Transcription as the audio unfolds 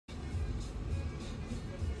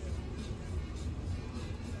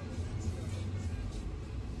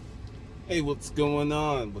Hey, what's going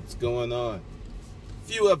on? What's going on?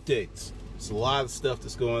 Few updates. It's a lot of stuff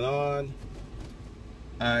that's going on.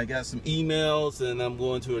 I got some emails and I'm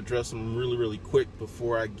going to address them really quick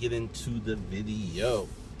before I get into the video.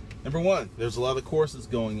 Number one, there's a lot of courses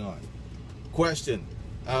going on. Question,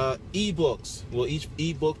 ebooks. Will each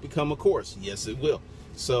ebook become a course? Yes, it will.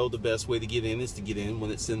 So the best way to get in is to get in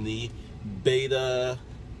when it's in the beta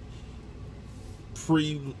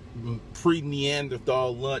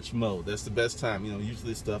pre-Neanderthal lunch mode. That's the best time. You know,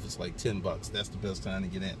 usually this stuff is like $10. That's the best time to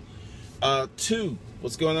get in. Two,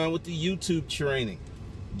 what's going on with the YouTube training?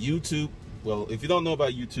 YouTube, well, if you don't know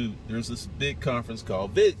about YouTube, there's this big conference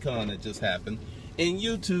called VidCon that just happened, and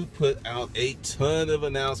YouTube put out a ton of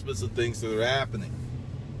announcements of things that are happening.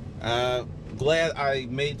 Glad I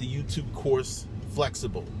made the YouTube course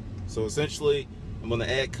flexible. So essentially, I'm going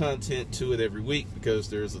to add content to it every week because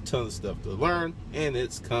there's a ton of stuff to learn and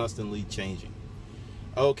it's constantly changing.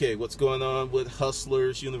 Okay, what's going on with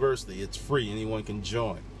Hustlers University? It's free, anyone can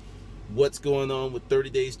join. What's going on with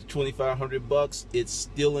 30 days to $2,500? It's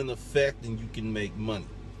still in effect and you can make money.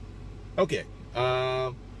 Okay,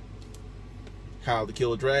 How to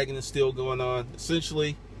Kill a Dragon is still going on.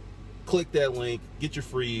 Essentially, click that link, get your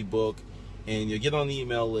free ebook, and you'll get on the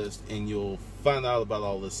email list and you'll find out about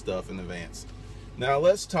all this stuff in advance. Now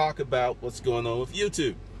let's talk about what's going on with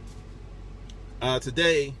YouTube.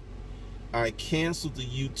 Today, I canceled the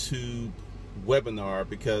YouTube webinar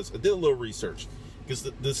because I did a little research. Because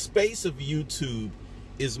the space of YouTube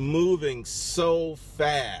is moving so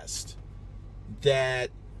fast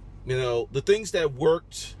that, you know, the things that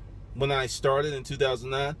worked when I started in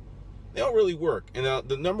 2009, they don't really work. And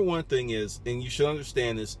the number one thing is, and you should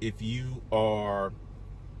understand this if you are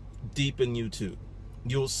deep in YouTube,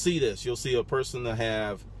 you'll see this. You'll see a person that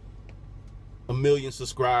have 1 million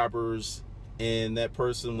subscribers, and that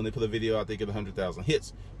person, when they put a video out, they get 100,000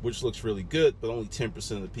 hits, which looks really good, but only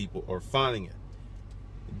 10% of the people are finding it.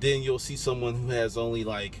 Then you'll see someone who has only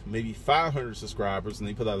like maybe 500 subscribers, and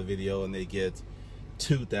they put out a video and they get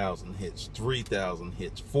 2,000 hits, 3,000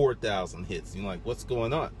 hits, 4,000 hits. You're like, what's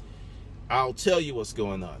going on? I'll tell you what's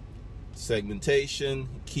going on. Segmentation,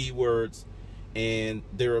 keywords, and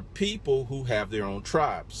there are people who have their own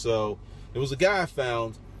tribe. So there was a guy I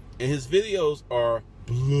found, and his videos are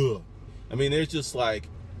bleh. I mean, they're just like,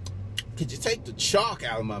 could you take the chalk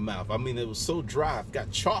out of my mouth? I mean, it was so dry, I've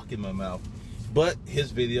got chalk in my mouth. But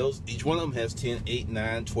his videos, each one of them has 10, 8,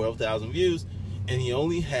 9, 12,000 views, and he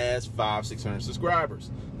only has 500-600 subscribers.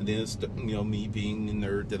 And then, it's, you know, me being the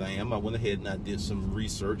nerd that I am, I went ahead and I did some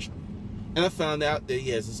research, and I found out that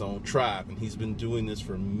he has his own tribe, and he's been doing this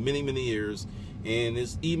for many years, and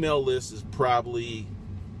his email list is probably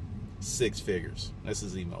 6 figures. That's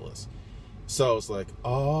his email list. So it's like,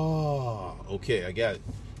 oh, okay, I got it.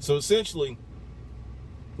 So essentially,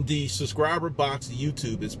 the subscriber box of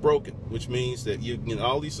YouTube is broken, which means that you get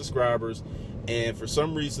all these subscribers, and for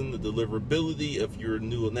some reason the deliverability of your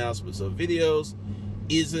new announcements of videos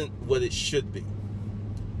isn't what it should be.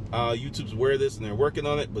 YouTube's aware of this and they're working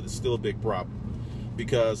on it, but it's still a big problem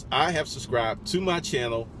because I have subscribed to my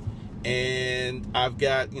channel and I've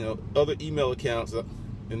got, you know, other email accounts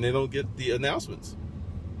and they don't get the announcements.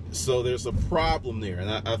 So there's a problem there,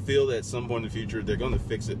 and I feel that at some point in the future they're going to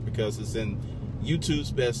fix it because it's in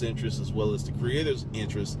YouTube's best interest as well as the creators'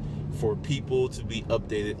 interest for people to be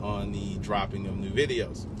updated on the dropping of new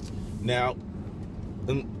videos. Now,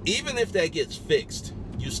 even if that gets fixed,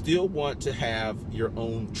 you still want to have your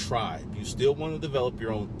own tribe. You still want to develop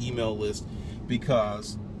your own email list,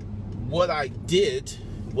 because what I did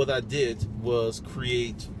was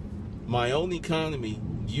create my own economy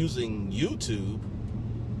using YouTube,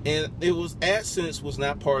 and it was AdSense was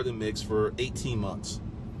not part of the mix for 18 months.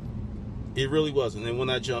 It really wasn't. And when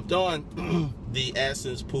I jumped on, the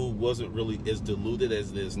AdSense pool wasn't really as diluted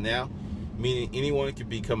as it is now, meaning anyone could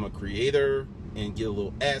become a creator and get a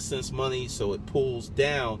little AdSense money, so it pulls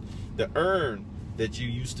down the earn that you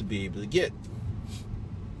used to be able to get.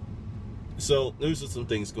 So there's some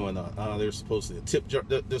things going on. There's supposed to be a tip jar.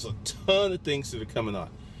 There's a ton of things that are coming on.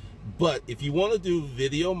 But if you want to do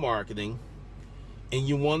video marketing and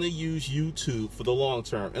you want to use YouTube for the long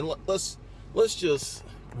term, and let's just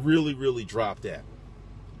really drop that.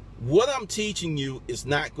 What I'm teaching you is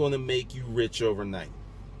not going to make you rich overnight,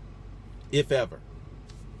 if ever.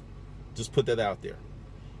 Just put that out there.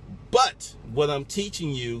 But what I'm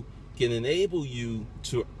teaching you can enable you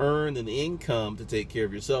to earn an income to take care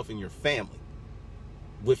of yourself and your family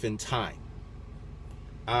within time.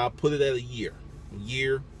 I'll put it at a year,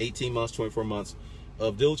 18 months, 24 months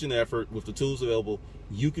of diligent effort with the tools available.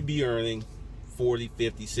 You could be earning 40,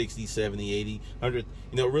 50, 60, 70, 80, 100.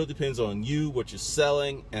 You know, it really depends on you, what you're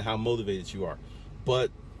selling, and how motivated you are. But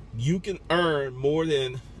you can earn more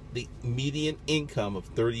than the median income of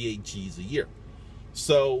 38 G's a year.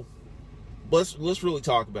 So let's really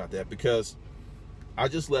talk about that, because I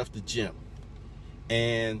just left the gym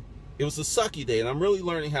and it was a sucky day, and I'm really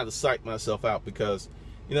learning how to psych myself out, because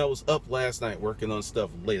you know, I was up last night working on stuff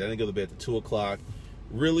late. I didn't go to bed at 2 o'clock.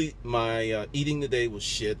 Really, my eating today was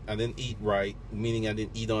shit. I didn't eat right, meaning I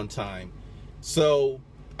didn't eat on time. So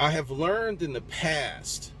I have learned in the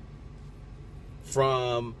past,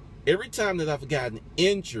 from every time that I've gotten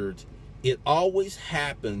injured, it always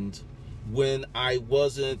happened when I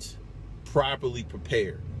wasn't properly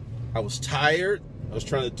prepared. I was tired. I was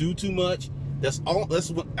trying to do too much. That's all.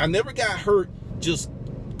 That's what I never got hurt just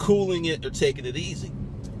cooling it or taking it easy.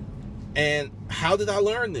 And how did I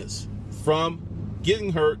learn this? From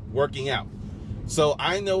getting hurt, working out. So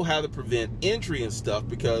I know how to prevent injury and stuff,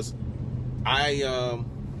 because I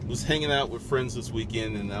was hanging out with friends this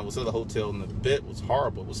weekend, and I was at a hotel, and the bed was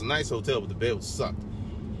horrible. It was a nice hotel, but the bed was sucked.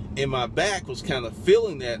 And my back was kind of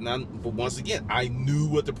feeling that, but once again, I knew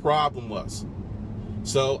what the problem was.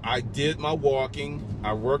 So I did my walking,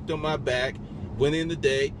 I worked on my back, went in the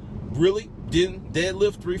day, really didn't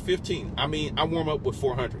deadlift 315. I mean, I warm up with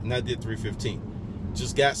 400, and I did 315.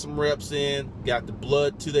 Just got some reps in, got the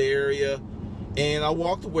blood to the area, and I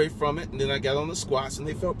walked away from it, and then I got on the squats, and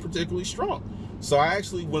they felt particularly strong. So I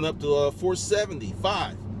actually went up to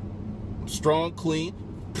 475. Strong, clean.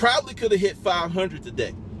 Probably could have hit 500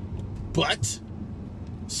 today. But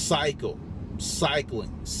cycling,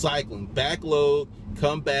 backload,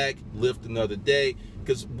 come back, lift another day.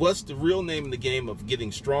 Because what's the real name of the game of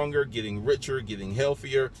getting stronger, getting richer, getting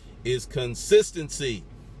healthier is consistency.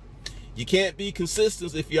 You can't be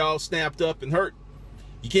consistent if you're all snapped up and hurt.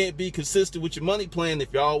 You can't be consistent with your money plan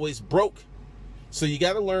if you're always broke. So you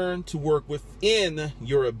got to learn to work within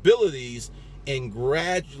your abilities and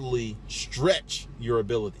gradually stretch your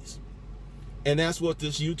abilities. And that's what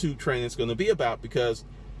this YouTube training is going to be about, because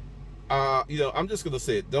you know, I'm just going to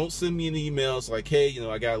say it. Don't send me any emails like, hey, you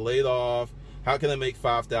know, I got laid off. How can I make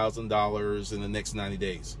 $5,000 in the next 90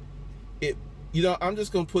 days? You know, I'm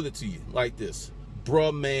just going to put it to you like this.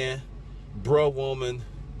 Bruh man, bruh woman,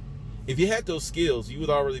 if you had those skills, you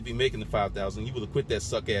would already be making the $5,000. You would have quit that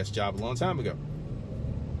suck-ass job a long time ago.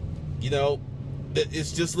 You know,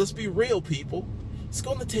 it's just, let's be real, people. It's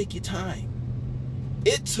going to take you time.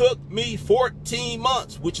 It took me 14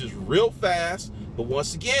 months, which is real fast. But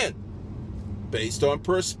once again, based on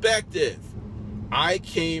perspective, I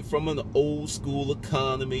came from an old school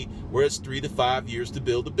economy where it's 3 to 5 years to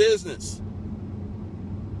build a business.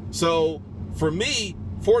 So for me,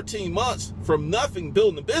 14 months from nothing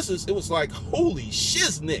building a business, it was like, holy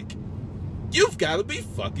shiznick. You've got to be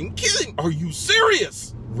fucking kidding. Are you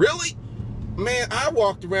serious? Really? Man, I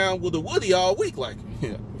walked around with a Woody all week like,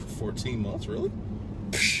 yeah, 14 months, really?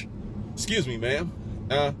 Psh, excuse me, ma'am.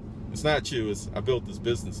 It's not you. I built this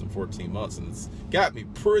business in 14 months, and it's got me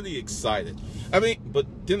pretty excited. I mean, but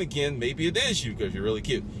then again, maybe it is you because you're really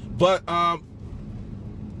cute. But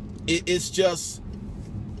it's just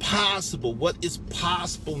possible. What is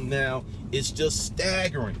possible now is just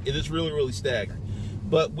staggering. It is really, really staggering.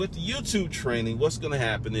 But with the YouTube training, what's going to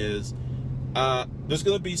happen is there's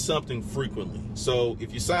going to be something frequently. So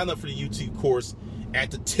if you sign up for the YouTube course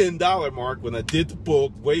at the $10 mark, when I did the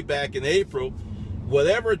book way back in April,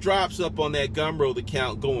 whatever drops up on that Gumroad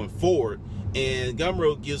account going forward, and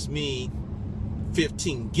Gumroad gives me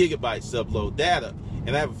 15 gigabytes to upload data,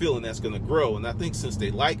 and I have a feeling that's going to grow. And I think since they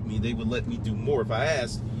like me, they would let me do more if I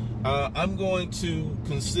asked. I'm going to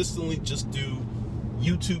consistently just do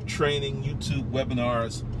YouTube training, YouTube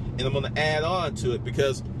webinars, and I'm going to add on to it,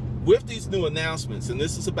 because with these new announcements, and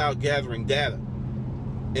this is about gathering data,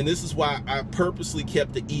 and this is why I purposely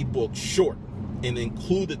kept the ebook short and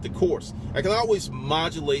included the course. I can always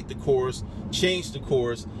modulate the course, change the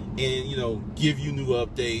course, and, you know, give you new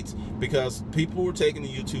updates, because people were taking the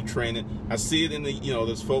YouTube training. I see it in the, you know,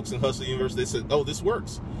 there's folks in Hustle University, they said, oh, this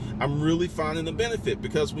works. I'm really finding the benefit,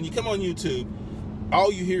 because when you come on YouTube,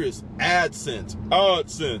 all you hear is AdSense,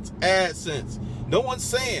 AdSense, AdSense. No one's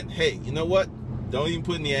saying, hey, you know what? Don't even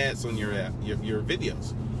put any ads on your app, your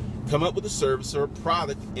videos. Come up with a service or a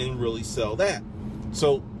product and really sell that.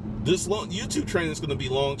 So this YouTube training is going to be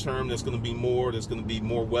long-term. There's going to be more. There's going to be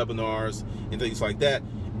more webinars and things like that.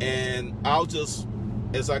 And I'll just,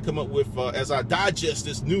 as I come up with, as I digest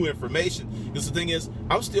this new information, because the thing is,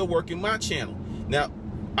 I'm still working my channel. Now,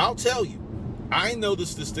 I'll tell you, I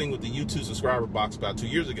noticed this thing with the YouTube subscriber box about 2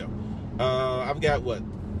 years ago. I've got, what,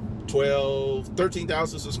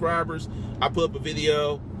 13,000 subscribers. I put up a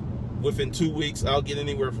video, within 2 weeks, I'll get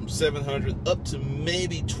anywhere from 700 up to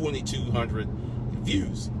maybe 2,200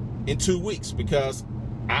 views in 2 weeks, because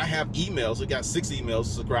I have emails. I got 6 emails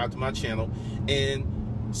subscribed to my channel,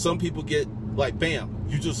 and some people get like, bam,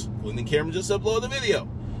 you just, when the camera just uploaded the video.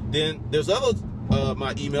 Then there's other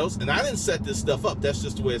my emails, and I didn't set this stuff up. That's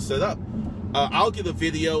just the way it's set up. I'll get a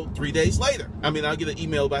video 3 days later. I'll get an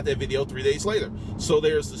email about that video 3 days later. So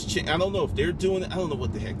there's this I don't know if they're doing it. I don't know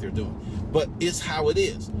what the heck they're doing, but it's how it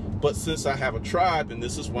is. But since I have a tribe, and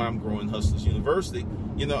this is why I'm growing Hustlers University,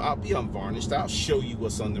 you know, I'll be unvarnished. I'll show you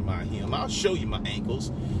what's under my hem. I'll show you my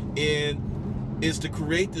ankles. And it's to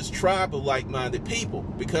create this tribe of like-minded people.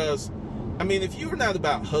 Because, I mean, if you're not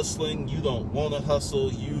about hustling, you don't want to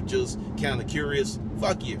hustle, you just kind of curious,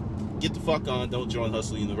 fuck you. Get the fuck on. Don't join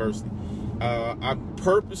Hustler University. I'm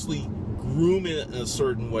purposely grooming it in a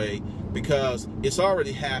certain way because it's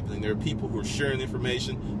already happening. There are people who are sharing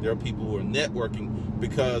information. There are people who are networking,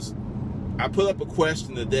 because I put up a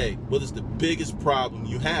question today: what is the biggest problem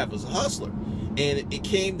you have as a hustler? And it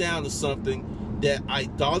came down to something that I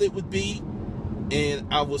thought it would be, and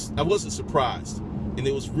I wasn't surprised. And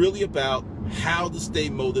it was really about how to stay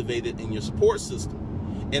motivated in your support system.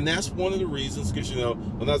 And that's one of the reasons, because, you know,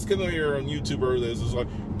 when I was coming here on YouTube earlier, it's like,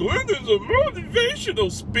 Glenn is a motivational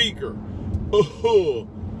speaker. Oh.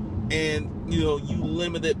 And, you know, you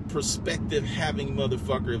limited perspective having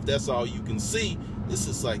motherfucker, if that's all you can see. This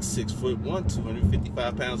is like 6'1",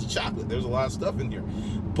 255 pounds of chocolate. There's a lot of stuff in here.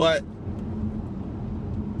 But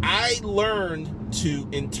I learned to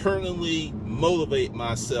internally motivate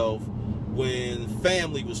myself when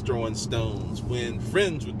family was throwing stones, when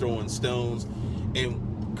friends were throwing stones, and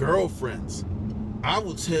girlfriends. I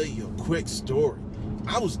will tell you a quick story.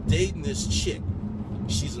 I was dating this chick.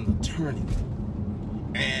 She's an attorney.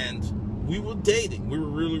 And we were dating. We were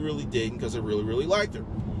really, really dating because I really, really liked her.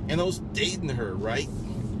 And I was dating her, right?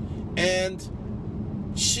 And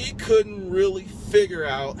she couldn't really figure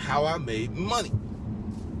out how I made money.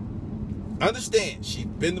 Understand,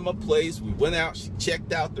 she'd been to my place. We went out. She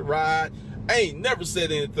checked out the ride. I ain't never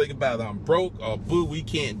said anything about I'm broke or boo, we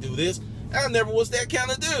can't do this. I never was that kind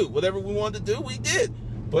of dude. Whatever we wanted to do, we did.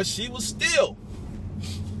 But she was still.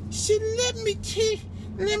 She said,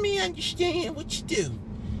 let me understand what you do.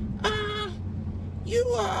 You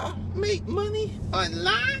make money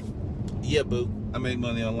online? Yeah, boo. I make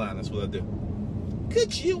money online. That's what I do.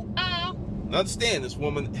 Could you understand, this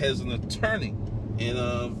woman has an attorney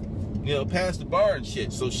and you know, passed the bar and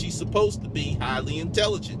shit. So she's supposed to be highly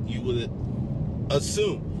intelligent, you would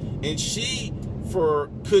assume. And she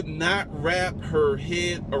could not wrap her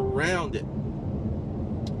head around it.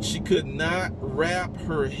 She could not wrap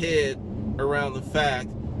her head around the fact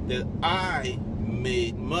that I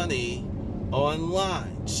made money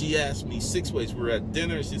online. She asked me 6 ways. We were at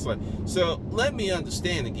dinner, and she's like, so let me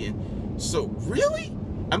understand again. So really?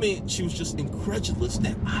 I mean, she was just incredulous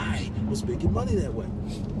that I was making money that way.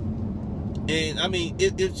 And I mean,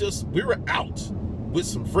 it's just, we were out with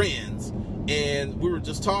some friends, and we were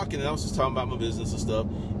just talking, and I was just talking about my business and stuff.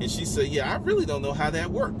 And she said, yeah, I really don't know how that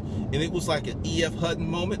worked. And it was like an E.F. Hutton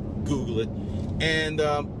moment. Google it. And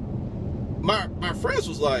my friends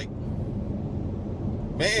was like,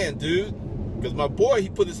 man, dude, because my boy, he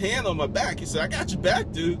put his hand on my back. He said, I got your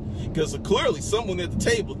back, dude, because clearly someone at the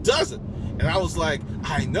table doesn't. And I was like,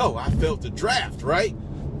 I know, I felt the draft, right?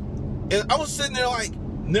 And I was sitting there like,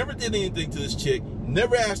 never did anything to this chick,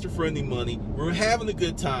 never asked her for any money. We were having a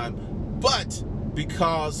good time. But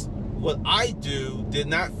because what I do did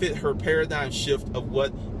not fit her paradigm shift of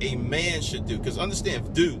what a man should do. Because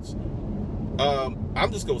understand, dudes,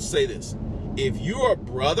 I'm just going to say this. If you're a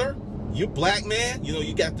brother, you're a black man, you know,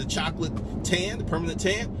 you got the chocolate tan, the permanent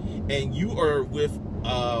tan, and you are with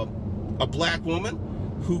a black woman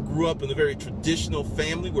who grew up in a very traditional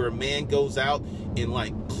family where a man goes out and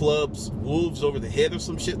like clubs wolves over the head or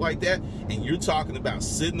some shit like that, and you're talking about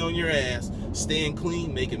sitting on your ass, staying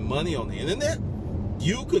clean, making money on the internet,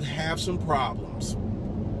 you could have some problems.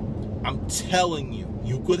 I'm telling you,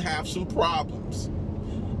 you could have some problems.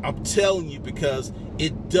 I'm telling you, because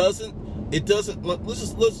it doesn't,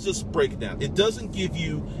 let's just break it down. It doesn't give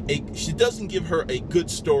you she doesn't give her a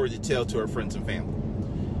good story to tell to her friends and family.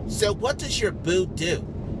 So what does your boo do?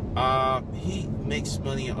 He makes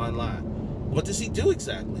money online. What does he do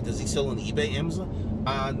exactly? Does he sell on eBay, Amazon?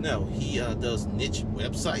 No, he does niche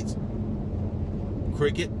websites.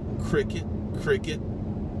 Cricket.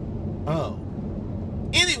 Oh.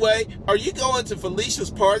 Anyway, are you going to Felicia's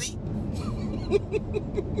party?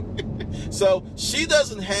 So she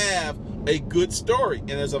doesn't have a good story.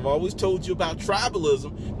 And as I've always told you about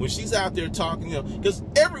tribalism, when she's out there talking, you know, because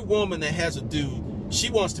every woman that has a dude, she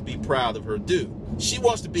wants to be proud of her dude. She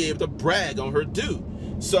wants to be able to brag on her dude.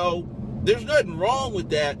 So there's nothing wrong with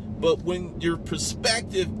that, but when your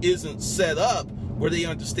perspective isn't set up where they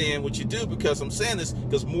understand what you do, because I'm saying this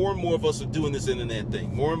because more and more of us are doing this internet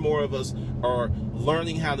thing. More and more of us are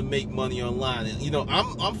learning how to make money online. And, you know,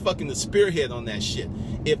 I'm fucking the spearhead on that shit.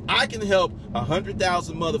 If I can help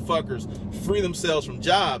 100,000 motherfuckers free themselves from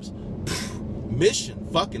jobs, mission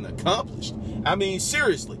fucking accomplished. I mean,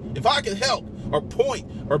 seriously, if I can help or point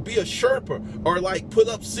or be a Sherpa or like put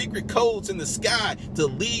up secret codes in the sky to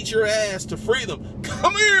lead your ass to freedom,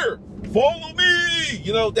 come here, follow me,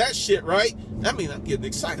 you know, that shit, right? I mean, I'm getting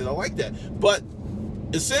excited. I like that. But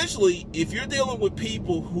essentially, if you're dealing with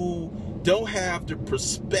people who don't have the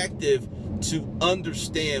perspective to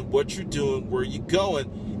understand what you're doing, where you're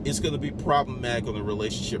going, it's going to be problematic on the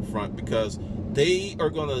relationship front, because they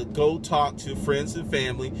are going to go talk to friends and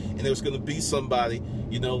family, and there's going to be somebody,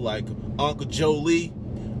 you know, like Uncle Jolie,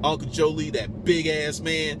 that big ass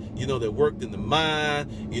man, you know, that worked in the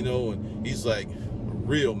mine, you know, and he's like, a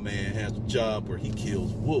real man has a job where he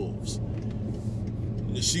kills wolves.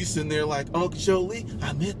 And she's sitting there like, Uncle Jolie,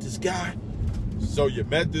 I met this guy. So you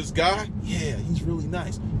met this guy? Yeah, he's really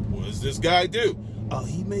nice. What does this guy do? Oh,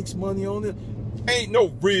 he makes money on it. Ain't no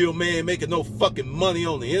real man making no fucking money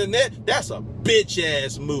on the internet. That's a bitch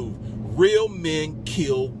ass move. Real men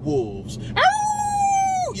kill wolves.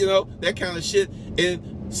 Ow! You know, that kind of shit.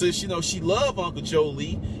 And since, you know, she loved Uncle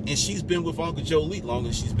Jolie, and she's been with Uncle Jolie longer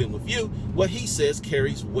than she's been with you, what he says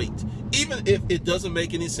carries weight. Even if it doesn't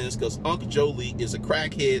make any sense, because Uncle Jolie is a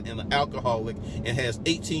crackhead and an alcoholic and has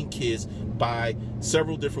 18 kids by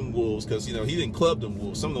several different wolves, because, you know, he didn't club them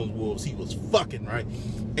wolves. Some of those wolves he was fucking, right?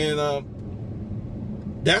 And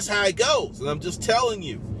that's how it goes. And I'm just telling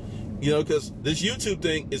you, you know, because this YouTube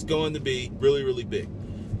thing is going to be really, really big.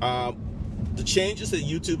 The changes that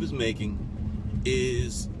YouTube is making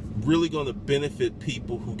is really going to benefit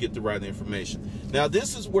people who get the right information. Now,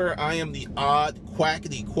 this is where I am the odd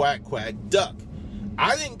quackity quack quack duck.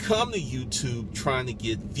 I didn't come to YouTube trying to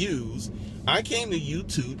get views. I came to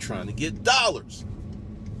YouTube trying to get dollars.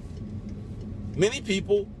 Many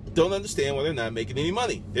people don't understand why they're not making any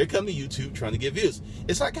money. They're coming to YouTube trying to get views.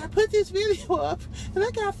 It's like, I put this video up and I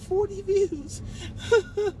got 40 views.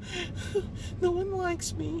 No one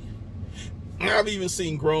likes me. I've even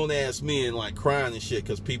seen grown-ass men like crying and shit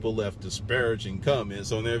because people left disparaging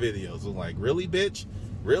comments on their videos. I'm like, really, bitch?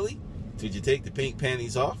 Really? Did you take the pink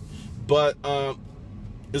panties off? But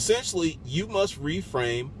essentially, you must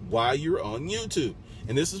reframe why you're on YouTube.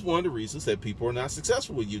 And this is one of the reasons that people are not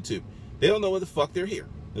successful with YouTube. They don't know what the fuck they're here.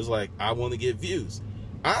 It's like, I want to get views.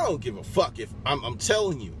 I don't give a fuck if, I'm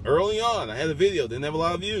telling you, early on, I had a video, didn't have a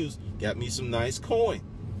lot of views, got me some nice coin.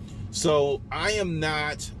 So I am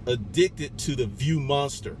not addicted to the view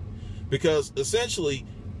monster, because essentially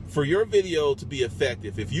for your video to be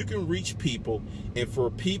effective, if you can reach people and for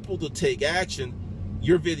people to take action,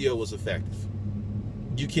 your video was effective.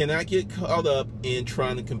 You cannot get caught up in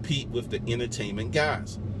trying to compete with the entertainment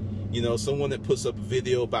guys. You know, someone that puts up a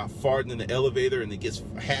video about farting in the elevator and it gets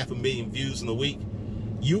 500,000 views in a week.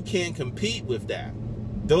 You can't compete with that.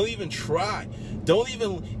 Don't even try. Don't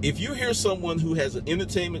even, if you hear someone who has an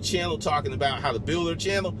entertainment channel talking about how to build their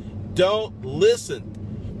channel, don't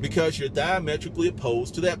listen, because you're diametrically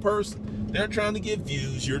opposed to that person. They're trying to get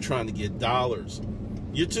views. You're trying to get dollars.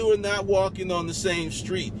 You two are not walking on the same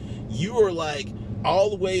street. You are like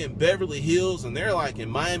all the way in Beverly Hills and they're like in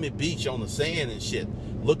Miami Beach on the sand and shit,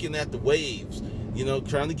 looking at the waves, you know,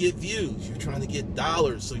 trying to get views. You're trying to get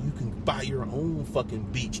dollars so you can buy your own fucking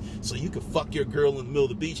beach, so you can fuck your girl in the middle of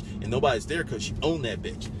the beach and nobody's there because you own that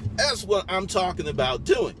bitch. That's what I'm talking about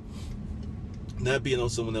doing. Not being on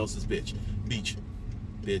someone else's beach. Beach.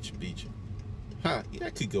 Huh, yeah,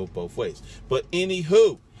 that could go both ways. But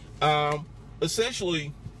anywho,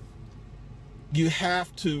 essentially, you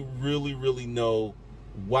have to really, really know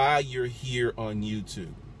why you're here on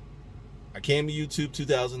YouTube. I came to YouTube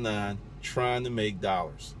 2009 trying to make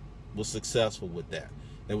dollars. Was successful with that.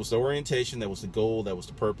 That was the orientation, that was the goal, that was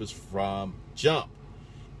the purpose from jump.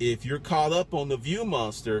 If you're caught up on the view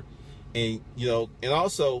monster, and you know, and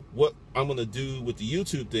also what I'm going to do with the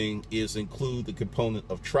YouTube thing is include the component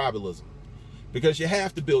of tribalism, because you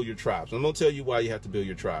have to build your tribes. I'm going to tell you why you have to build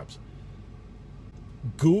your tribes.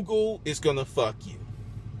 Google is going to fuck you.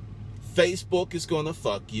 Facebook is going to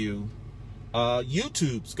fuck you.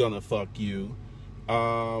 YouTube's going to fuck you.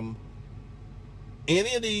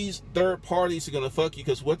 Any of these third parties are going to fuck you,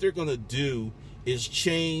 because what they're going to do is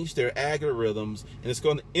change their algorithms, and it's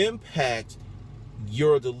going to impact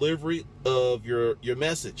your delivery of your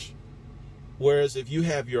message. Whereas if you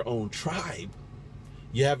have your own tribe,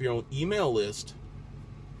 you have your own email list,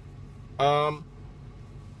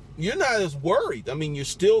 you're not as worried. I mean, you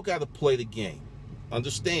still got to play the game.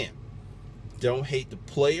 Understand? Don't hate the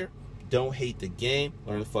player. Don't hate the game.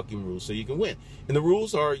 Learn the fucking rules so you can win. And the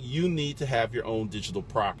rules are you need to have your own digital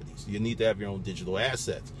properties. You need to have your own digital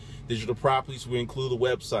assets. Digital properties will include a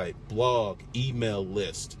website, blog, email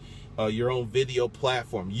list, your own video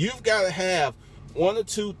platform. You've got to have one or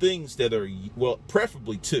two things that are, well,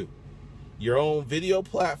 preferably two. Your own video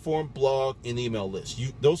platform, blog, and email list.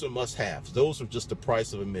 Those are must-haves. Those are just the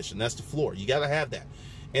price of admission. That's the floor. You got to have that.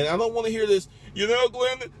 And I don't want to hear this, you know,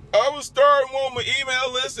 Glenn, I was starting on my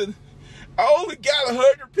email list and I only got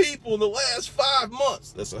 100 people in the last 5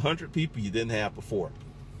 months. That's 100 people you didn't have before.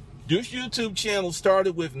 This YouTube channel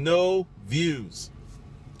started with no views.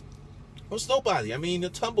 There was nobody. I mean, the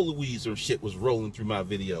tumbleweeds or shit was rolling through my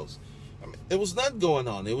videos. I mean, there was nothing going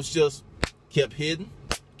on. It was just kept hidden,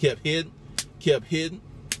 kept hidden, kept hidden,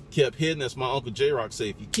 kept hidden. As my Uncle J-Rock say,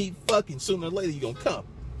 if you keep fucking, sooner or later you're gonna come.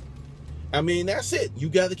 I mean, that's it. You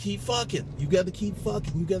got to keep fucking. You got to keep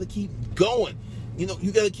fucking. You got to keep going. You know,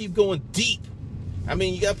 you got to keep going deep. I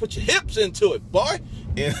mean, you got to put your hips into it, boy.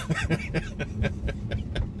 And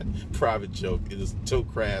private joke. It is so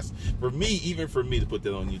crass for me, even for me to put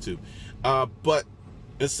that on YouTube. But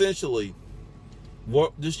essentially,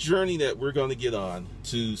 what this journey that we're going to get on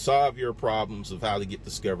to solve your problems of how to get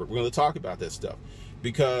discovered, we're going to talk about that stuff.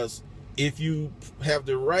 Because if you have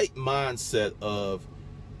the right mindset of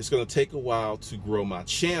it's going to take a while to grow my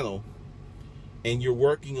channel and you're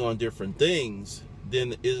working on different things,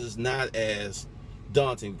 then it is not as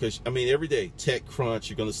daunting. Because, I mean, every day, TechCrunch,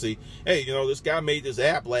 you're going to see, hey, you know, this guy made this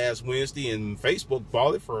app last Wednesday and Facebook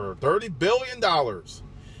bought it for $30 billion.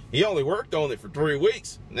 He only worked on it for 3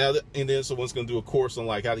 weeks. Now, and then someone's going to do a course on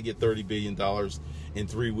like how to get $30 billion in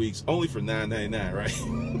 3 weeks, only for $9.99, right?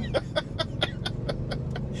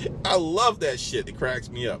 I love that shit. It cracks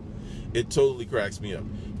me up. It totally cracks me up.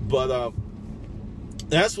 But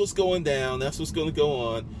that's what's going down. That's what's going to go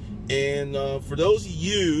on. And for those of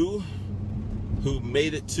you who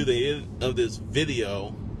made it to the end of this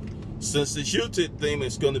video, since this YouTube thing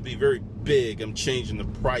is going to be very big, I'm changing the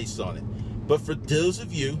price on it. But for those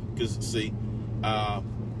of you, because see,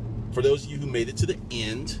 for those of you who made it to the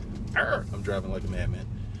end, I'm driving like a madman,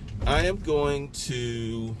 I am going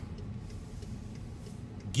to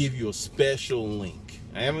give you a special link.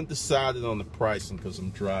 I haven't decided on the pricing because I'm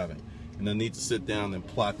driving and I need to sit down and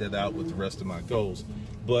plot that out with the rest of my goals.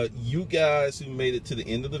 But you guys who made it to the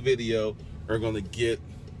end of the video are going to get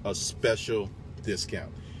a special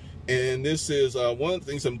discount. And this is one of the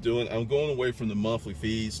things I'm doing. I'm going away from the monthly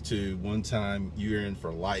fees to one-time year-end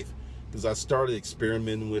for life, because I started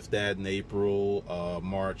experimenting with that in April,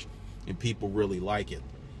 March, and people really like it.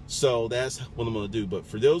 So that's what I'm going to do. But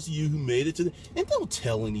for those of you who made it to the, and don't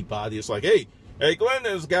tell anybody. It's like, hey, Glenn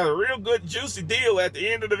has got a real good juicy deal at the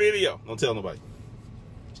end of the video. Don't tell nobody.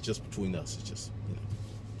 It's just between us. It's just, you know,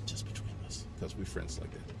 just between us, because we're friends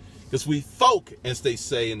like that. Because we folk, as they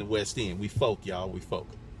say in the West End. We folk, y'all. We folk.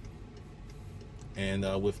 And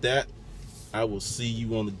with that, I will see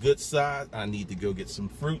you on the good side. I need to go get some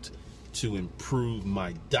fruit to improve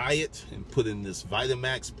my diet and put in this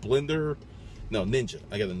Vitamax blender. No, Ninja.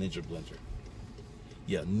 I got a Ninja blender.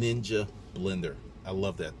 Yeah, Ninja blender. I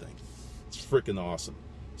love that thing. It's freaking awesome.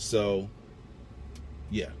 So,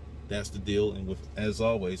 yeah, that's the deal. And with, as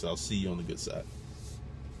always, I'll see you on the good side.